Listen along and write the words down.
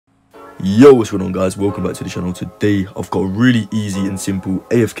Yo, what's going on guys, welcome back to the channel. Today I've got a really easy and simple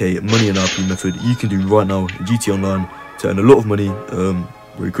AFK money and RP method you can do right now in GTA Online to earn a lot of money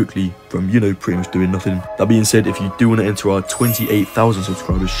very quickly from, pretty much doing nothing. That being said, if you do want to enter our 28,000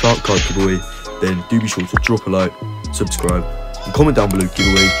 subscribers shark card giveaway, then do be sure to drop a like, subscribe and comment down below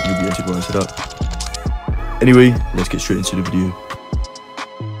giveaway and you'll be entered right into that. Anyway, let's get straight into the video.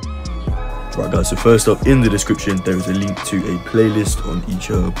 Right guys, so first up in the description there is a link to a playlist on each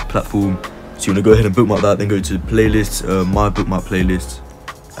platform. So you want to go ahead and bookmark that, then go to playlists, my bookmark playlist,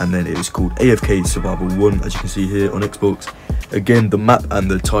 and then it is called AFK Survival 1, as you can see here on Xbox. Again, the map and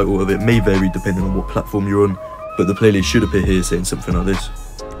the title of it may vary depending on what platform you're on, but the playlist should appear here saying something like this.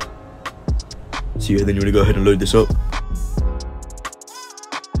 So yeah, then you want to go ahead and load this up.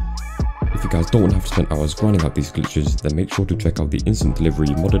 If you guys don't want to have to spend hours grinding out these glitches, then make sure to check out the instant delivery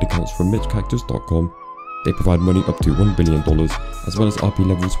modded accounts from MitchCactus.com. They provide money up to $1 billion, as well as RP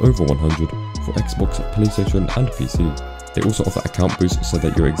levels over 100 for Xbox, PlayStation and PC. They also offer account boosts so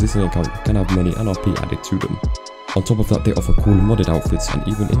that your existing account can have money and RP added to them. On top of that, they offer cool modded outfits and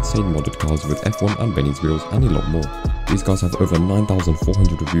even insane modded cars with F1 and Benny's wheels and a lot more. These guys have over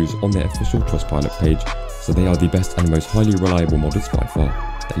 9,400 reviews on their official Trustpilot page, so they are the best and most highly reliable modders by far.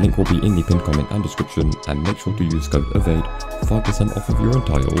 The link will be in the pinned comment and description, and make sure to use code EVADE for 5% off of your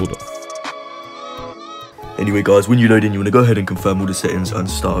entire order. Anyway guys, when you load in, you want to go ahead and confirm all the settings and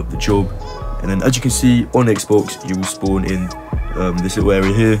start up the job. And then as you can see on Xbox, you will spawn in this little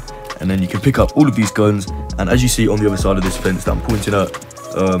area here, and then you can pick up all of these guns. And as you see on the other side of this fence that I'm pointing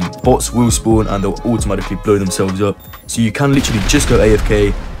at, bots will spawn and they'll automatically blow themselves up. So you can literally just go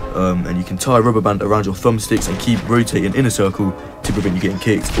AFK, and you can tie a rubber band around your thumbsticks and keep rotating in a circle to prevent you getting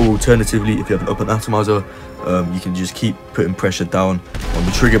kicked. Or alternatively, if you have an up and atomizer, you can just keep putting pressure down on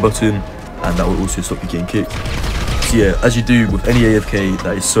the trigger button, and that will also stop you getting kicked. So yeah, as you do with any AFK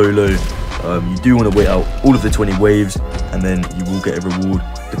that is solo, you do want to wait out all of the 20 waves, and then you will get a reward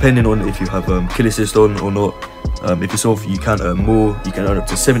depending on if you have kill assist on or not. If it's off, you can earn more. You can earn up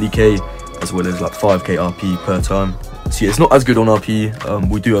to 70k as well as like 5k RP per time. So yeah, it's not as good on RP.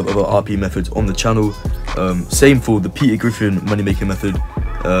 We do have other RP methods on the channel. Same for the Peter Griffin money making method,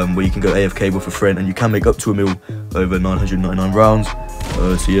 where you can go AFK with a friend and you can make up to $1 million over 999 rounds.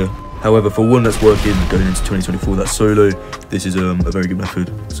 So yeah, however, for one that's working going into 2024 that's solo, this is a very good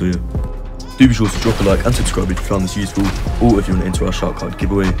method. So yeah, do be sure to drop a like and subscribe if you found this useful, or if you want to enter our shark card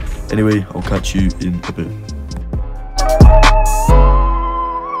giveaway. Anyway, I'll catch you in a bit.